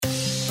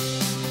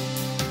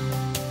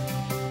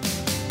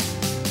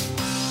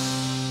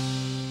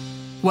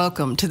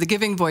Welcome to the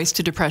Giving Voice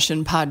to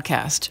Depression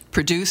podcast,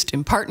 produced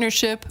in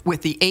partnership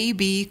with the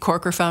A.B.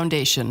 Corker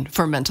Foundation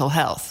for Mental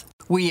Health.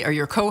 We are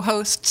your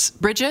co-hosts,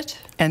 Bridget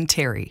and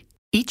Terry.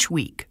 Each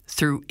week,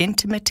 through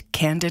intimate,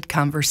 candid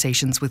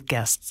conversations with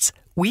guests,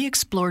 we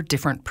explore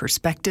different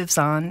perspectives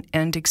on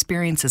and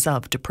experiences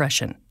of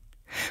depression.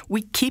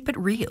 We keep it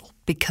real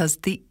because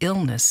the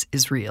illness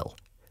is real.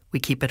 We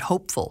keep it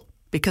hopeful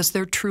because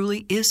there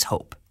truly is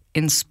hope,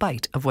 in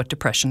spite of what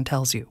depression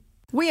tells you.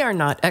 We are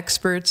not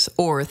experts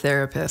or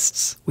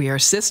therapists. We are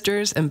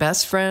sisters and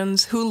best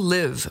friends who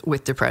live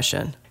with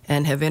depression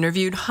and have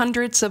interviewed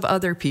hundreds of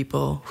other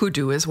people who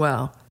do as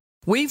well.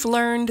 We've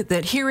learned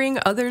that hearing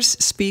others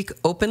speak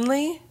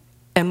openly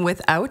and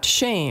without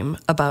shame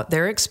about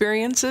their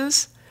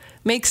experiences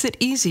makes it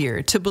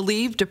easier to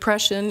believe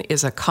depression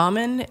is a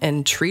common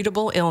and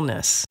treatable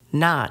illness,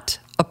 not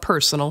a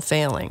personal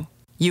failing.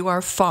 You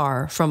are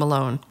far from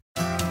alone.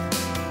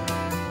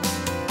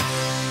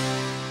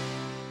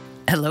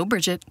 Hello,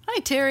 Bridget. Hi,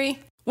 Terry.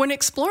 When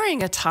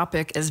exploring a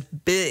topic as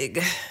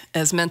big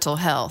as mental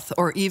health,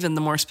 or even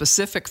the more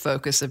specific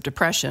focus of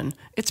depression,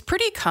 it's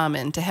pretty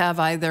common to have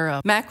either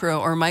a macro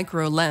or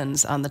micro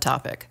lens on the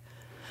topic.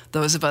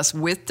 Those of us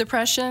with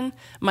depression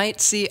might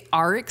see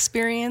our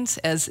experience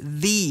as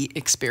the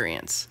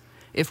experience.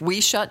 If we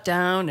shut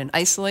down and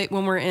isolate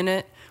when we're in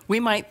it, we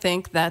might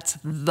think that's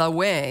the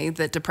way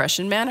that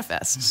depression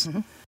manifests. Mm-hmm.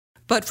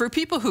 But for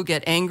people who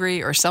get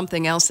angry or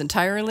something else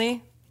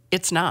entirely,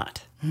 it's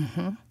not.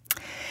 Mm-hmm.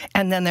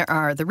 And then there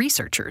are the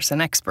researchers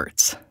and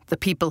experts, the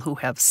people who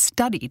have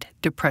studied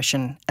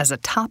depression as a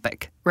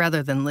topic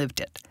rather than lived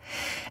it.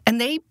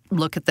 And they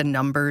look at the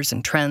numbers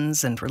and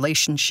trends and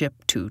relationship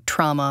to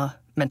trauma,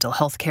 mental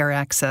health care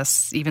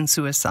access, even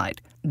suicide.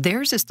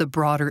 Theirs is the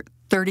broader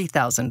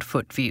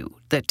 30,000-foot view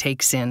that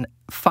takes in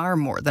far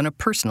more than a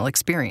personal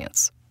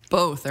experience.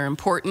 Both are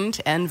important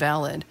and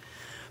valid.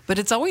 But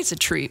it's always a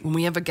treat when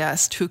we have a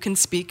guest who can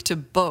speak to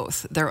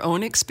both their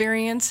own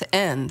experience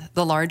and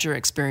the larger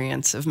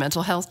experience of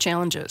mental health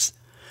challenges.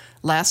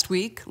 Last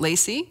week,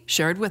 Lacey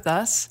shared with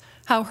us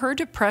how her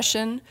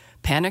depression,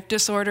 panic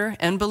disorder,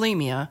 and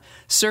bulimia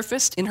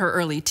surfaced in her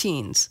early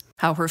teens,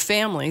 how her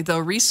family,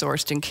 though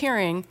resourced and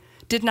caring,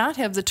 did not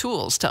have the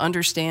tools to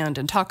understand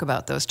and talk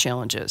about those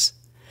challenges,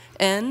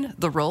 and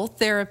the role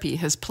therapy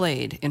has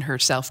played in her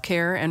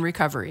self-care and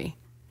recovery.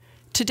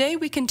 Today,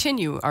 we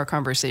continue our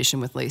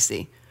conversation with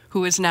Lacey,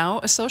 who is now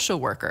a social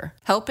worker,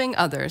 helping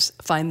others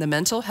find the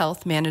mental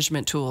health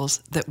management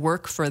tools that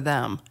work for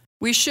them.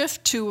 We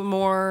shift to a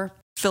more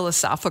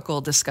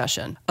philosophical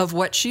discussion of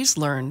what she's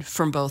learned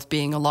from both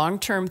being a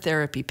long-term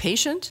therapy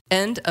patient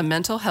and a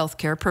mental health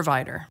care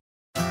provider.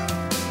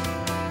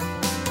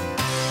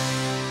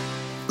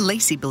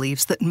 Lacey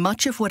believes that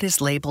much of what is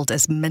labeled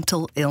as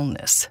mental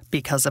illness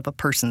because of a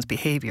person's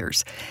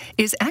behaviors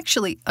is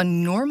actually a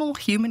normal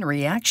human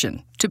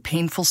reaction to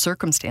painful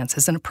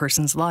circumstances in a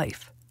person's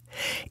life.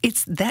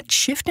 It's that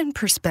shift in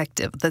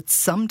perspective that's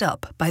summed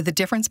up by the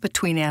difference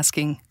between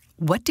asking,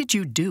 "What did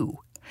you do?"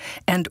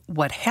 and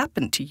 "What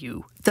happened to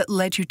you that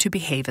led you to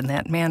behave in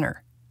that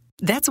manner?"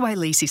 That's why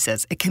Lacey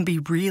says it can be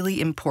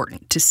really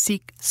important to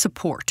seek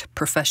support,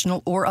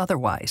 professional or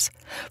otherwise,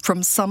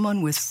 from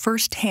someone with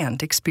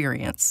firsthand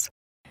experience.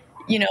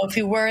 You know, if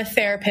you were a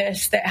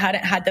therapist that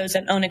hadn't had those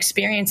own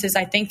experiences,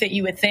 I think that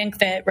you would think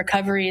that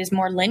recovery is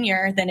more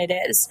linear than it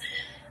is.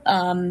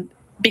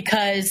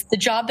 Because the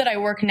job that I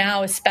work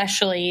now,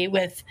 especially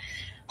with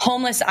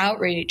homeless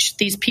outreach,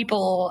 these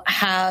people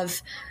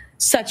have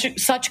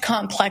such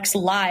complex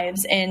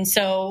lives. And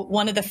so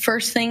one of the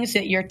first things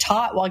that you're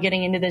taught while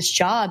getting into this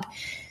job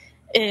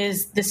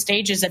is the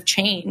stages of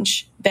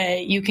change,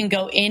 that you can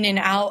go in and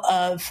out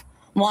of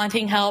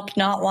wanting help,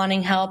 not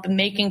wanting help,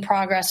 making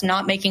progress,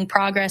 not making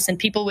progress. And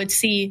people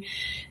see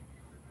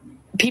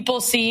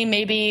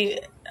maybe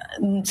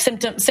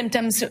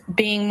symptoms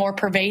being more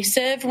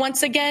pervasive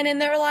once again in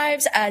their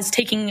lives as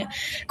taking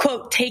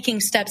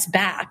steps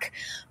back.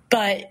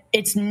 But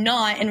it's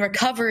not. In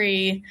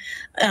recovery,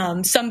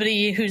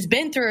 somebody who's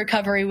been through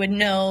recovery would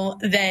know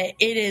that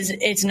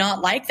it's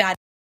not like that.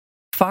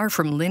 Far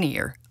from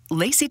linear,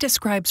 Lacey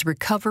describes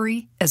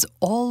recovery as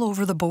all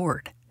over the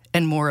board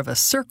and more of a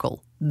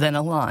circle than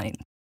a line.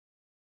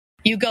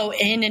 You go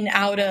in and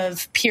out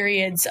of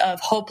periods of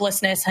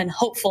hopelessness and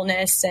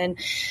hopefulness, and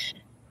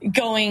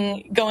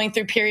going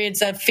through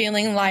periods of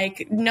feeling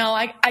like, no,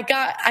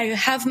 I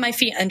have my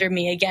feet under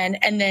me again.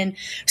 And then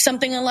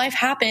something in life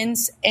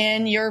happens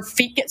and your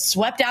feet get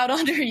swept out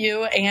under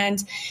you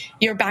and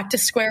you're back to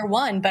square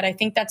one. But I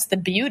think that's the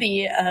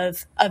beauty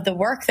of the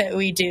work that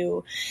we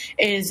do,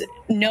 is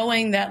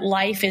knowing that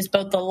life is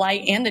both the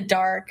light and the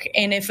dark.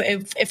 And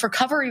if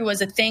recovery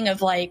was a thing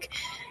of like,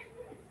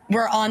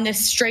 we're on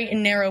this straight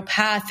and narrow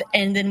path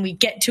and then we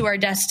get to our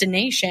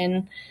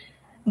destination,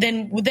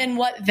 then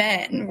what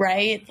then,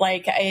 right?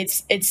 Like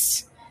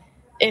it's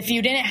if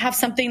you didn't have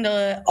something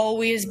to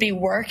always be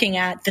working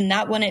at, then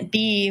that wouldn't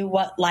be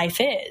what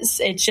life is.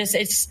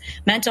 It's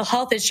mental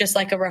health is just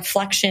like a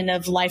reflection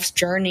of life's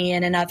journey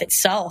in and of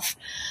itself.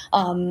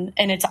 And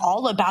it's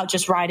all about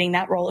just riding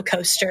that roller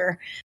coaster.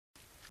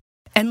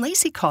 And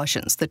Lacey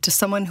cautions that to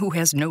someone who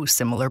has no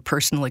similar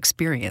personal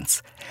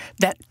experience,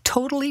 that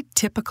totally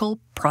typical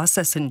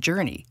process and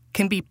journey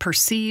can be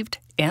perceived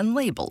and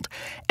labeled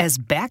as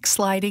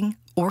backsliding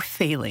or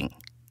failing,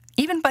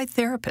 even by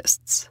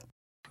therapists.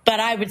 But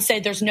I would say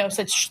there's no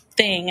such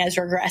thing as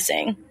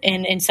regressing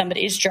in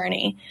somebody's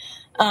journey.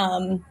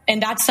 And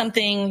that's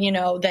something,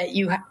 that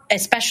you,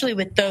 especially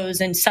with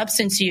those in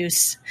substance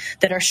use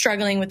that are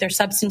struggling with their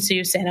substance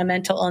use and a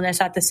mental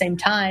illness at the same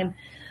time,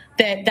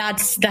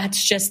 that's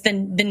just the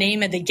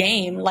name of the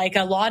game. Like,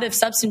 a lot of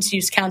substance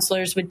use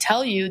counselors would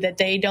tell you that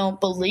they don't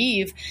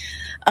believe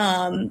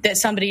that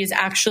somebody is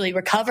actually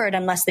recovered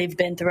unless they've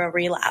been through a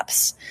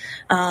relapse.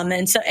 And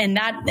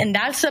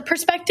that's a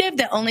perspective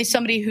that only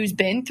somebody who's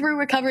been through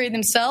recovery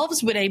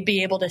themselves would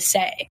be able to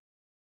say.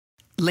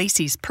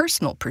 Lacey's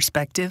personal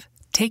perspective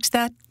takes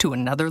that to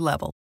another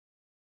level.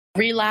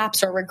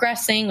 Relapse or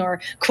regressing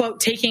or, quote,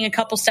 taking a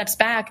couple steps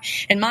back,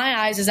 in my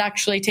eyes, is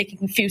actually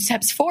taking a few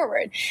steps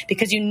forward,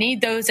 because you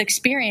need those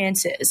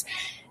experiences.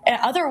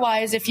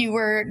 Otherwise, if you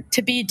were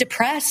to be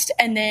depressed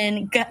and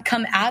then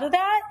come out of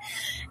that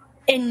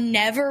and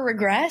never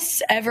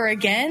regress ever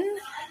again,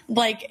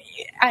 like,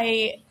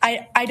 I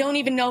don't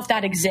even know if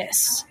that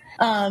exists.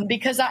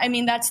 Because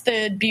that's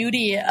the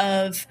beauty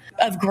of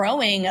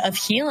growing, of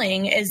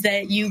healing, is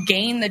that you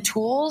gain the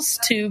tools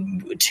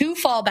to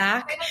fall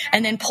back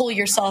and then pull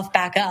yourself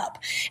back up.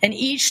 And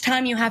each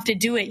time you have to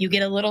do it, you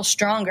get a little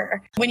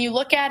stronger. When you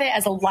look at it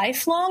as a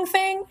lifelong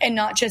thing and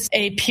not just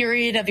a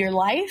period of your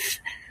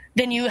life,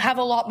 then you have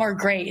a lot more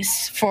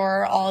grace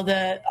for all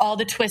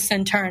the twists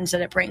and turns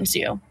that it brings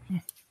you.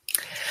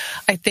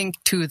 I think,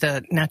 too,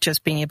 not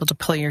just being able to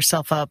pull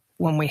yourself up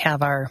when we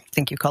have I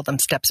think you call them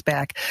steps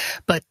back,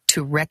 but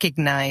to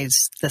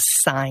recognize the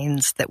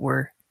signs that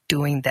we're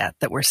doing that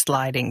we're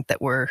sliding,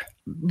 that we're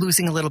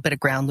losing a little bit of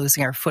ground,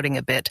 losing our footing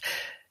a bit.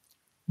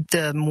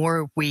 The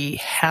more we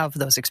have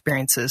those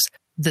experiences,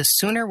 the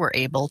sooner we're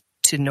able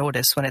to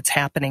notice when it's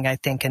happening, I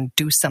think, and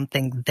do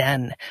something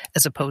then,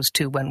 as opposed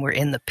to when we're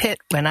in the pit,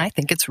 when I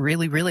think it's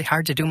really, really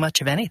hard to do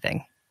much of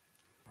anything.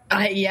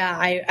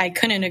 I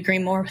couldn't agree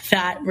more with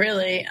that,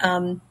 really.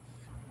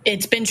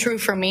 It's been true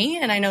for me,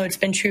 and I know it's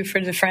been true for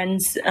the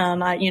friends.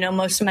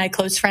 Most of my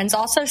close friends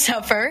also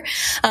suffer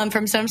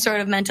from some sort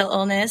of mental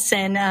illness,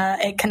 and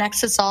it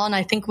connects us all, and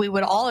I think we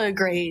would all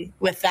agree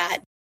with that.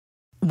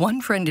 One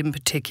friend in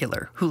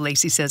particular, who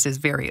Lacey says is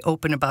very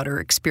open about her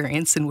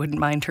experience and wouldn't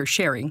mind her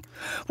sharing,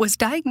 was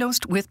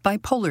diagnosed with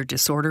bipolar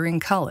disorder in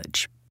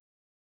college.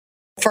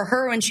 For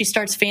her, when she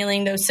starts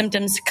feeling those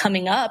symptoms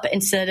coming up,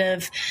 instead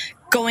of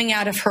going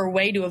out of her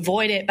way to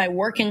avoid it by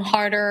working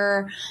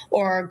harder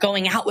or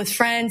going out with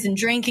friends and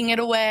drinking it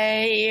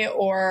away,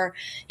 or,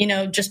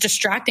 just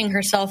distracting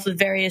herself with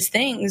various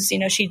things,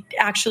 she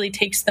actually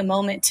takes the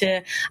moment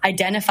to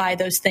identify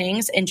those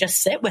things and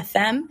just sit with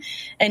them.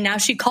 And now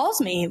she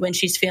calls me when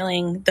she's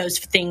feeling those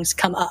things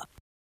come up.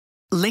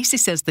 Lacey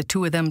says the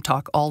two of them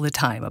talk all the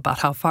time about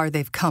how far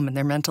they've come in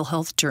their mental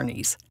health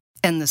journeys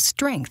and the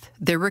strength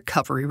their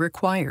recovery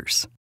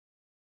requires.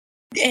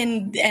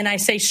 And I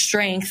say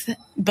strength,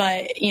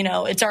 but,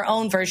 it's our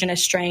own version of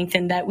strength,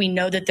 and that we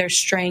know that there's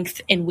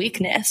strength in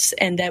weakness,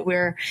 and that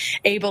we're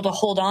able to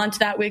hold on to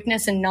that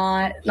weakness and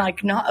not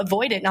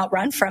avoid it, not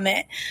run from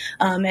it,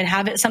 and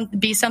have it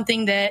be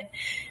something that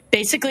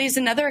basically is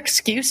another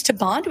excuse to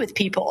bond with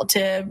people,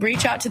 to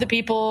reach out to the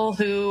people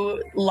who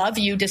love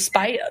you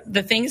despite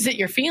the things that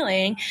you're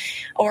feeling,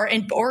 or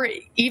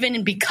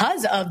even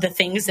because of the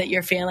things that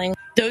you're feeling.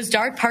 Those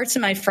dark parts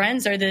of my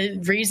friends are the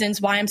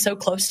reasons why I'm so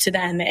close to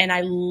them. And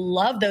I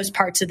love those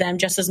parts of them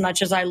just as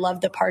much as I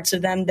love the parts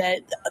of them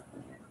that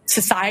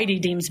society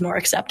deems more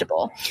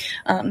acceptable.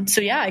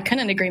 I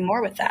couldn't agree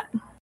more with that.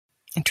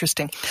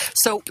 Interesting.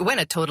 So when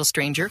a total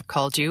stranger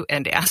called you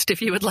and asked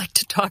if you would like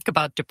to talk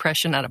about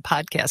depression on a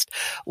podcast,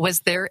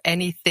 was there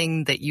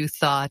anything that you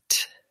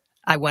thought,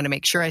 I want to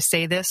make sure I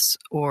say this,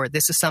 or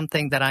this is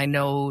something that I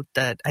know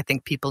that I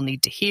think people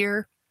need to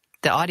hear?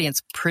 The audience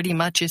pretty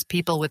much is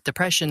people with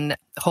depression,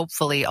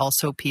 hopefully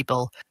also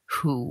people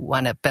who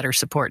want to better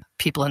support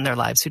people in their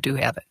lives who do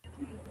have it.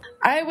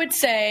 I would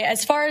say,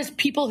 as far as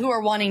people who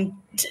are wanting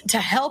to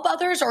help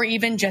others, or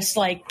even just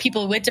like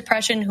people with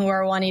depression who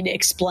are wanting to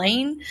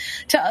explain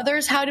to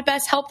others how to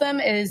best help them,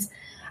 is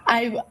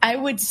I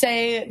would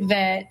say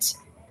that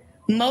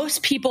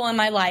most people in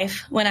my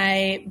life, when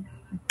I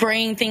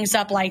bring things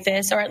up like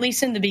this, or at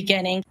least in the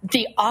beginning,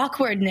 the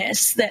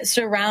awkwardness that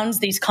surrounds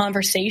these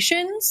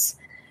conversations,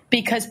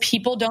 because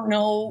people don't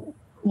know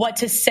what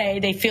to say.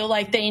 They feel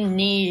like they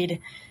need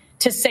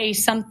to say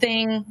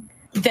something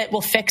that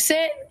will fix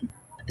it,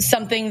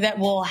 something that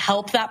will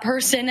help that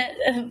person,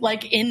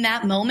 like in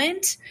that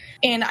moment.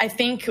 And I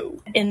think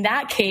in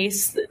that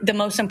case, the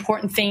most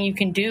important thing you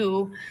can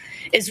do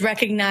is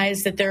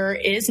recognize that there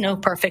is no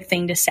perfect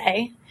thing to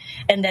say,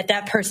 and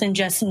that person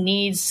just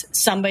needs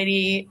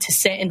somebody to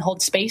sit and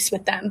hold space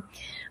with them.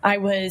 I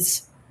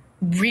was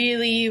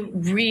really,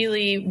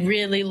 really,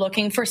 really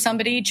looking for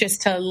somebody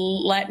just to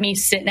let me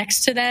sit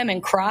next to them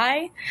and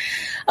cry,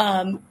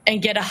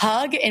 and get a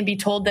hug and be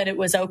told that it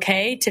was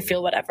okay to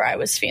feel whatever I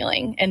was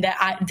feeling, and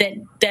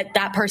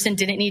that person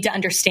didn't need to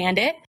understand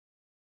it.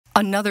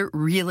 Another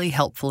really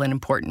helpful and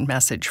important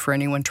message for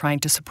anyone trying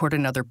to support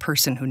another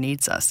person who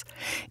needs us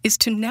is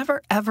to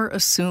never ever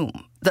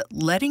assume that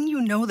letting you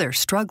know they're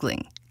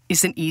struggling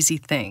is an easy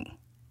thing.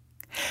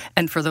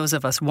 And for those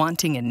of us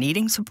wanting and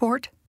needing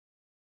support,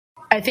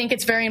 I think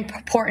it's very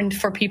important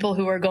for people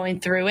who are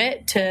going through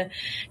it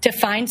to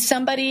find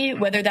somebody,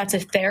 whether that's a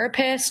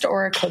therapist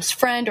or a close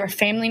friend or a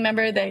family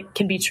member that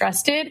can be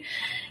trusted,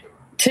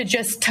 to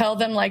just tell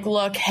them, like,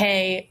 look,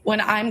 hey,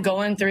 when I'm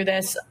going through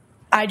this,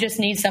 I just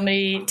need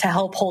somebody to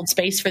help hold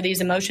space for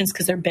these emotions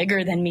because they're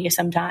bigger than me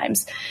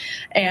sometimes.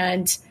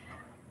 And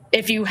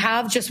if you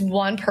have just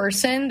one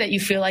person that you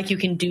feel like you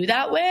can do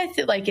that with,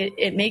 like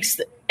it makes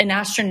an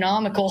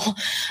astronomical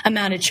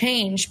amount of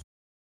change.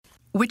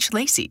 Which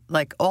Lacey,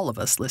 like all of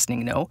us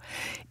listening know,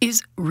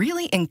 is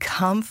really in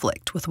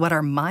conflict with what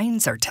our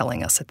minds are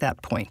telling us at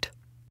that point.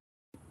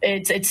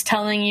 It's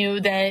telling you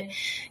that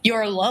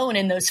you're alone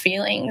in those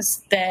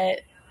feelings,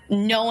 that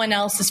no one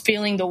else is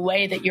feeling the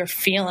way that you're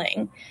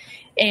feeling.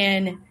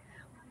 And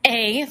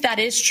that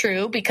is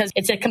true because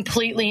it's a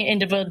completely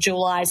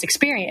individualized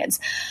experience.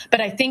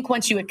 But I think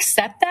once you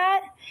accept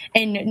that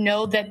and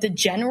know that the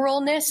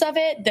generalness of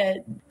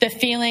it, the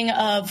feeling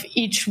of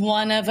each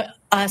one of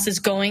us is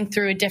going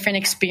through a different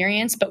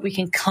experience, but we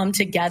can come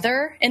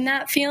together in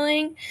that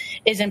feeling,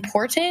 is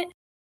important.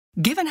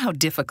 Given how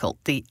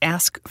difficult the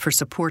ask for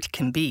support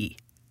can be,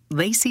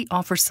 Lacey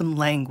offers some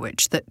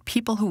language that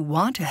people who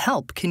want to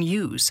help can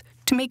use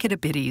to make it a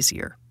bit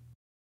easier.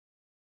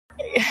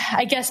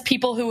 I guess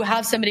people who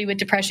have somebody with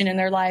depression in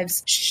their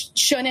lives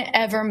shouldn't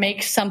ever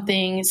make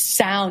something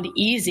sound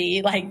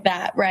easy like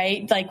that,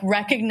 right? Like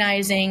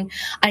recognizing,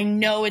 I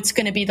know it's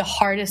going to be the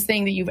hardest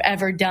thing that you've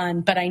ever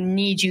done, but I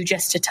need you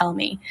just to tell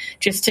me,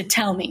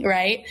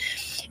 right?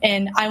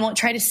 And I won't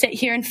try to sit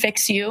here and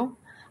fix you.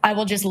 I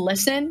will just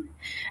listen.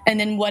 And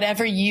then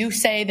whatever you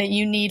say that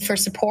you need for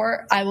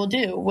support, I will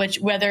do,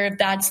 whether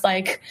that's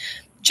like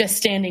just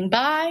standing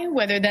by,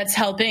 whether that's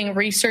helping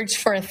research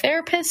for a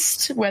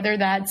therapist, whether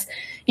that's,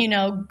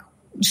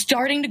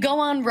 starting to go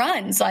on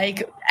runs.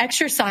 Like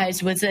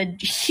exercise was a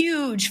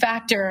huge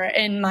factor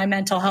in my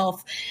mental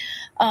health.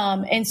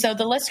 And so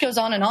the list goes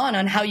on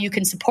how you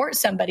can support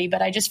somebody.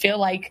 But I just feel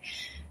like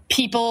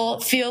people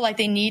feel like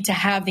they need to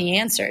have the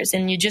answers,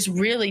 and you just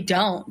really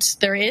don't.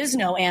 There is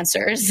no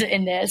answers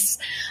in this,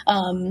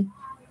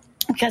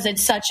 because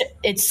it's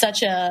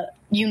such a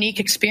unique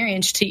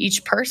experience to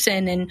each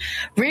person. And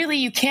really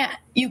you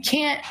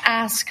can't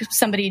ask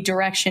somebody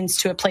directions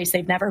to a place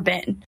they've never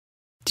been.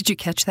 Did you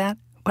catch that?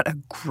 What a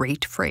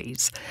great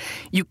phrase.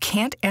 You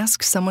can't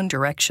ask someone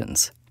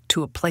directions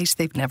to a place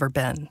they've never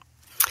been.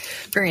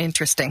 Very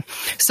interesting.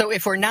 So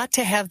if we're not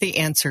to have the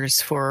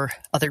answers for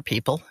other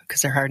people,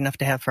 because they're hard enough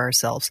to have for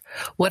ourselves,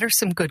 what are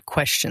some good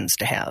questions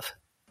to have?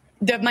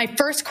 My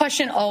first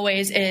question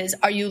always is,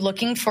 are you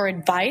looking for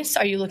advice?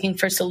 Are you looking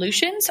for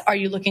solutions? Are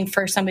you looking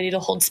for somebody to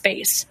hold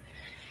space?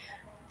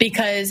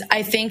 Because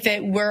I think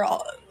that we're,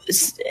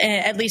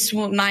 at least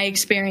my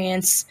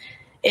experience,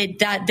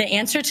 that the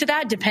answer to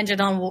that depended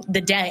on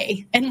the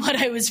day and what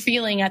I was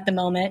feeling at the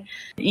moment.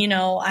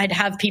 I'd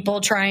have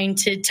people trying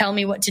to tell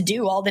me what to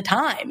do all the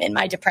time in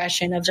my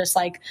depression, of just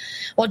like,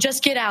 well,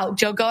 just get out,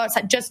 Joe, go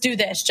outside, just do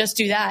this, just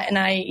do that. And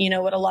I,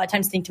 would a lot of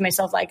times think to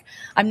myself, like,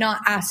 I'm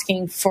not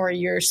asking for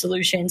your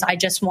solutions. I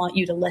just want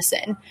you to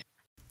listen.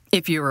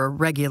 If you're a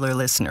regular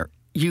listener,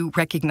 you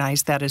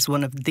recognize that as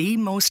one of the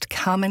most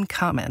common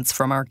comments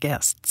from our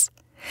guests.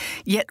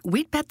 Yet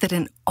we'd bet that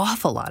an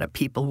awful lot of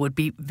people would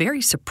be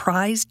very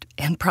surprised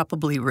and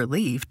probably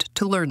relieved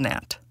to learn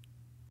that.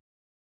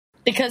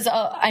 Because,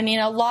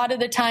 a lot of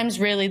the times,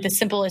 really, the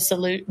simplest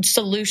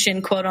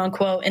solution, quote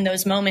unquote, in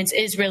those moments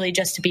is really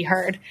just to be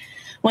heard.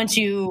 Once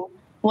you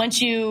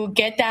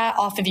get that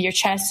off of your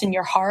chest and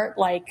your heart,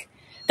 like,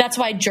 that's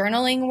why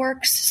journaling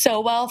works so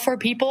well for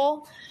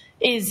people,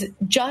 is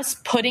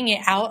just putting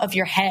it out of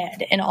your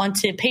head and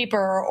onto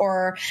paper,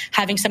 or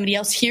having somebody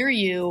else hear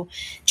you.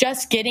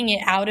 Just getting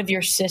it out of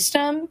your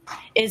system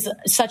is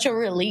such a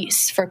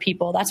release for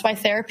people. That's why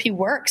therapy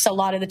works a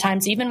lot of the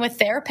times, even with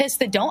therapists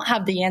that don't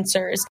have the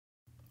answers.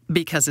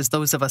 Because as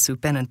those of us who've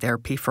been in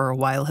therapy for a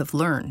while have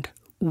learned,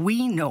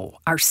 we know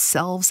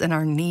ourselves and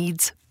our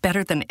needs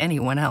better than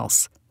anyone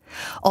else.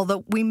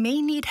 Although we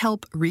may need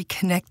help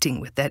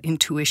reconnecting with that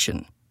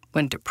intuition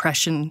when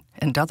depression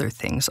and other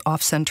things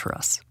off-center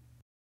us.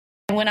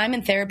 When I'm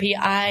in therapy,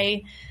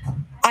 I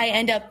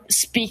end up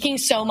speaking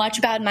so much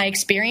about my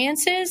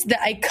experiences that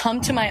I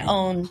come to my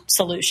own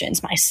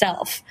solutions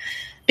myself.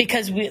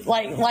 Because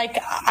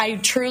I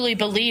truly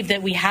believe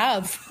that we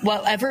have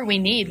whatever we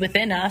need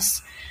within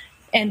us,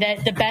 and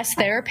that the best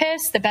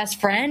therapists, the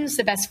best friends,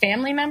 the best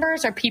family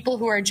members are people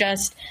who are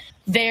just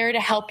there to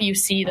help you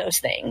see those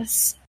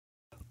things.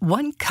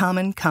 One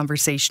common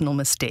conversational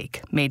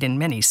mistake made in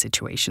many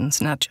situations,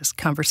 not just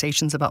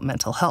conversations about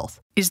mental health,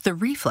 is the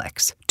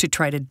reflex to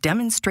try to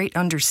demonstrate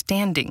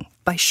understanding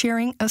by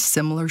sharing a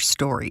similar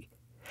story.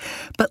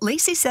 But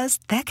Lacey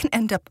says that can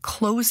end up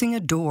closing a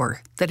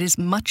door that is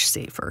much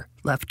safer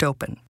left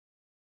open.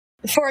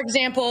 For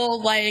example,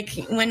 like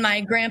when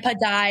my grandpa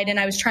died and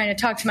I was trying to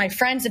talk to my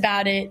friends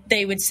about it,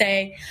 they would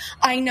say,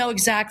 I know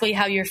exactly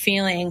how you're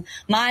feeling.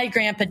 My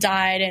grandpa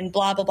died and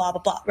blah, blah, blah,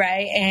 blah, blah,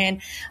 right?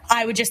 And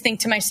I would just think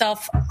to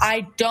myself,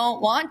 I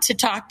don't want to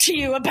talk to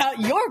you about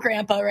your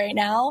grandpa right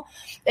now.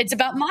 It's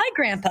about my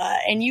grandpa,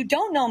 and you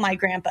don't know my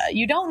grandpa.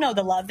 You don't know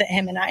the love that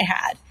him and I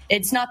had.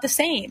 It's not the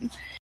same.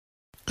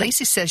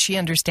 Lacey says she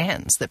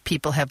understands that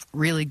people have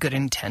really good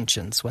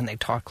intentions when they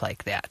talk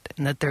like that,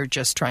 and that they're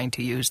just trying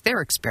to use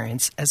their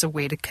experience as a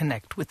way to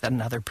connect with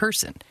another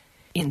person,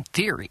 in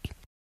theory.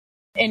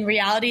 In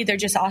reality, they're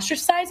just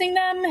ostracizing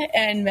them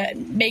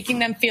and making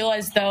them feel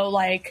as though,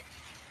 like,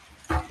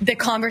 the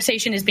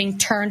conversation is being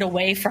turned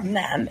away from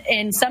them.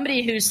 And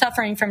somebody who's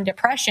suffering from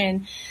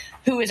depression,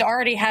 who is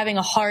already having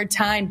a hard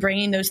time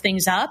bringing those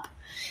things up,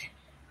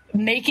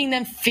 making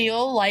them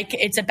feel like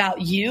it's about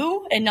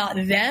you and not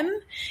them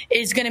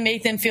is going to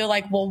make them feel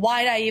like, well,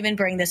 why did I even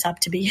bring this up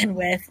to begin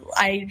with?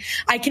 I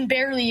can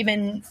barely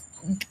even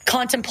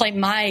contemplate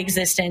my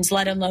existence,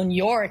 let alone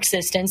your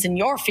existence and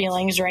your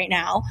feelings right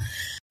now.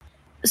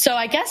 So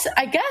I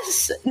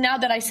guess now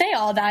that I say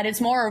all that,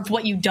 it's more of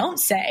what you don't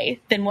say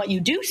than what you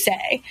do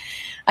say.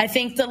 I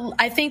think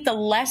the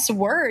less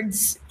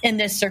words in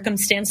this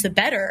circumstance, the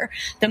better.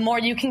 The more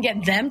you can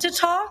get them to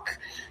talk,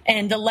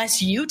 and the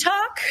less you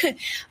talk,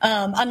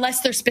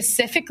 unless they're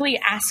specifically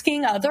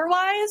asking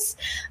otherwise,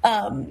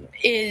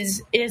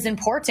 is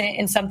important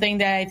and something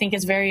that I think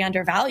is very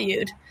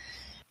undervalued.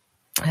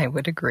 I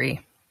would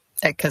agree,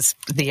 because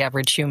the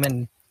average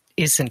human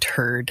isn't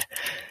heard.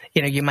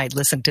 You know, you might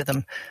listen to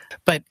them,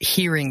 but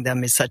hearing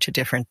them is such a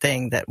different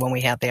thing that when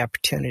we have the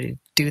opportunity to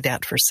do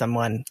that for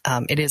someone,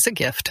 it is a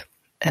gift,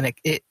 and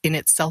it in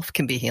itself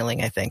can be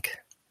healing, I think.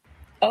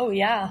 Oh,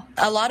 yeah.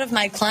 A lot of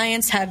my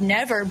clients have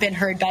never been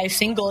heard by a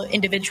single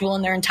individual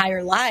in their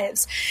entire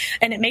lives,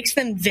 and it makes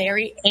them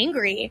very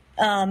angry.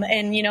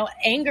 And, you know,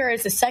 anger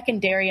is a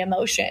secondary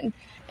emotion.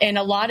 And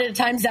a lot of the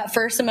times that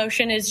first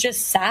emotion is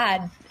just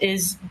sad,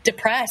 is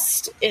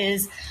depressed,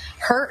 is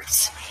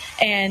hurt.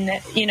 And,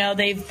 you know,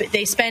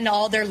 they spend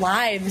all their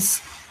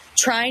lives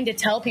trying to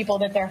tell people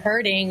that they're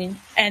hurting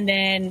and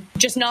then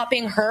just not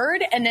being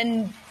heard. And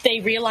then they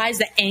realize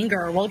that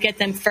anger will get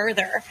them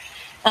further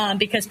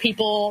because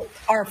people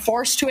are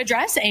forced to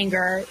address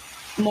anger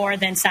more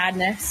than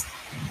sadness.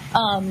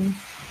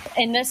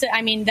 And this,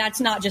 I mean,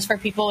 that's not just for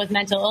people with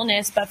mental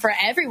illness, but for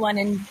everyone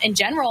in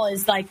general,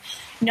 is like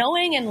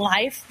knowing in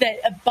life that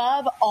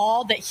above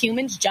all that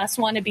humans just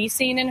want to be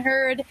seen and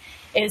heard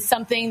is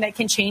something that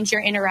can change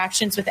your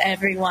interactions with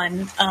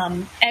everyone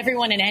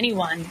and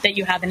anyone that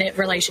you have a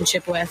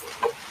relationship with.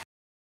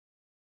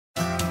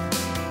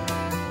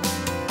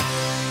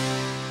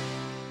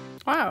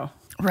 Wow.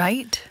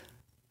 Right?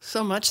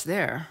 So much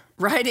there.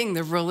 Riding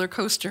the roller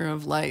coaster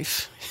of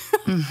life.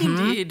 Mm-hmm.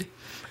 Indeed.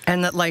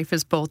 And that life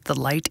is both the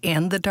light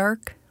and the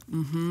dark.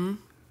 Mm-hmm.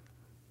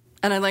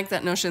 And I like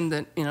that notion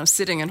that, you know,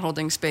 sitting and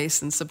holding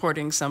space and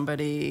supporting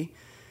somebody,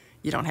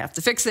 you don't have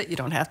to fix it. You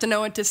don't have to know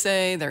what to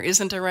say. There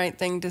isn't a right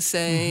thing to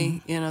say.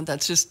 Mm-hmm. You know,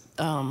 that's just,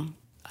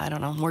 I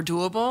don't know, more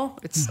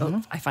doable. It's,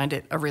 I find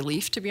it a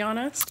relief, to be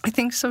honest. I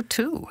think so,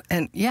 too.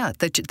 And, yeah,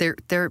 that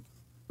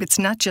it's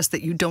not just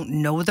that you don't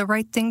know the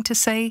right thing to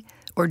say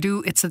or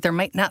do, it's that there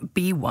might not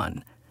be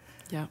one.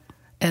 Yeah.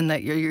 And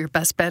that your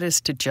best bet is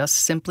to just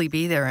simply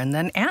be there and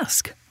then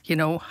ask, you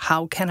know,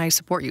 how can I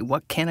support you?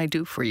 What can I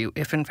do for you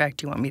if, in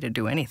fact, you want me to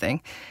do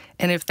anything?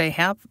 And if they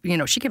have, you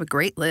know, she gave a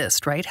great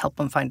list, right? Help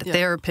them find a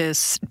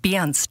therapist, be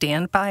on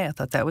standby. I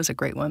thought that was a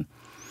great one.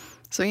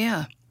 So,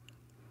 yeah.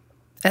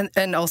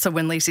 And also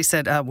when Lacey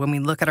said, when we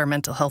look at our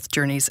mental health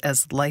journeys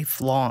as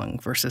lifelong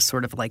versus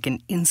sort of like an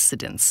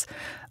incidence,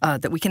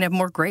 that we can have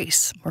more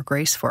grace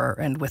for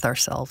and with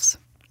ourselves.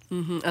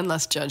 Mm-hmm. And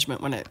less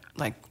judgment when it,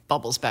 like,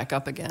 bubbles back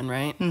up again,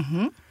 right?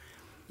 Mm-hmm.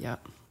 Yeah.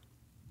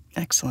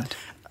 Excellent.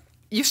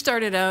 You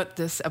started out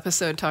this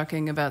episode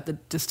talking about the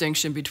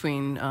distinction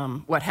between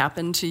what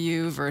happened to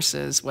you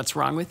versus what's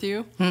wrong with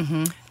you.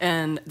 Mm-hmm.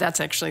 And that's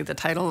actually the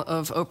title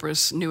of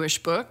Oprah's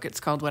newish book.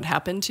 It's called What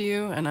Happened to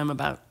You, and I'm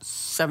about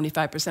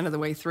 75% of the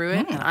way through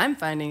it. And I'm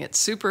finding it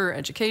super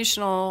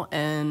educational,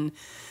 and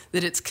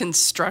that it's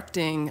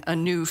constructing a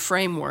new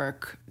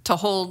framework to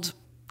hold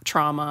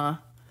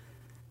trauma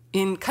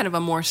in kind of a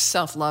more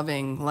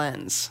self-loving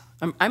lens.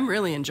 I'm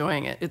really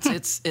enjoying it.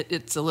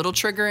 It's a little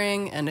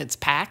triggering, and it's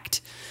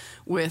packed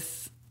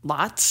with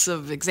lots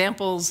of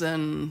examples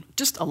and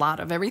just a lot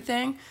of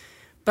everything.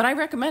 But I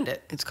recommend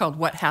it. It's called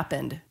What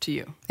Happened to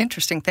You.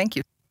 Interesting. Thank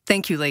you.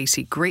 Thank you,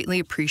 Lacey. Greatly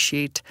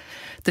appreciate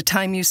the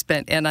time you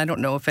spent. And I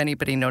don't know if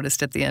anybody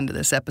noticed at the end of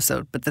this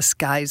episode, but the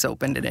skies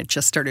opened and it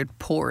just started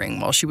pouring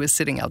while she was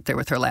sitting out there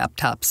with her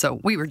laptop. So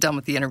we were done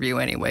with the interview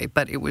anyway,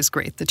 but it was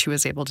great that she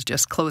was able to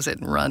just close it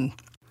and run.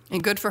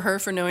 And good for her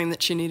for knowing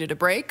that she needed a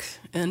break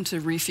and to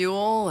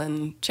refuel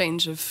and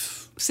change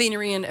of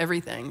scenery and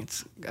everything.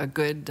 It's a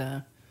good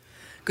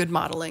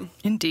modeling.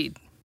 Indeed.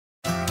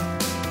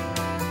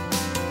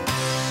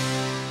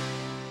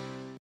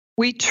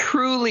 We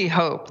truly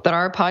hope that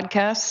our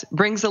podcast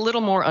brings a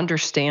little more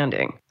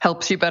understanding,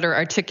 helps you better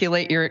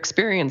articulate your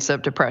experience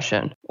of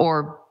depression,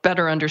 or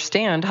better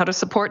understand how to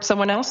support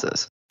someone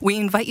else's. We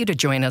invite you to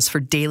join us for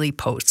daily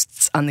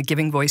posts on the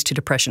Giving Voice to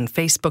Depression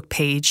Facebook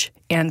page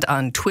and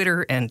on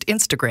Twitter and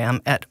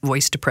Instagram at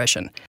Voice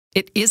Depression.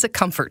 It is a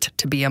comfort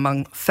to be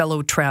among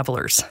fellow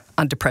travelers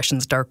on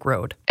depression's dark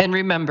road. And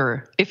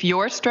remember, if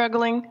you're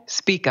struggling,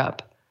 speak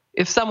up.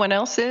 If someone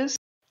else is,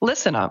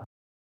 listen up.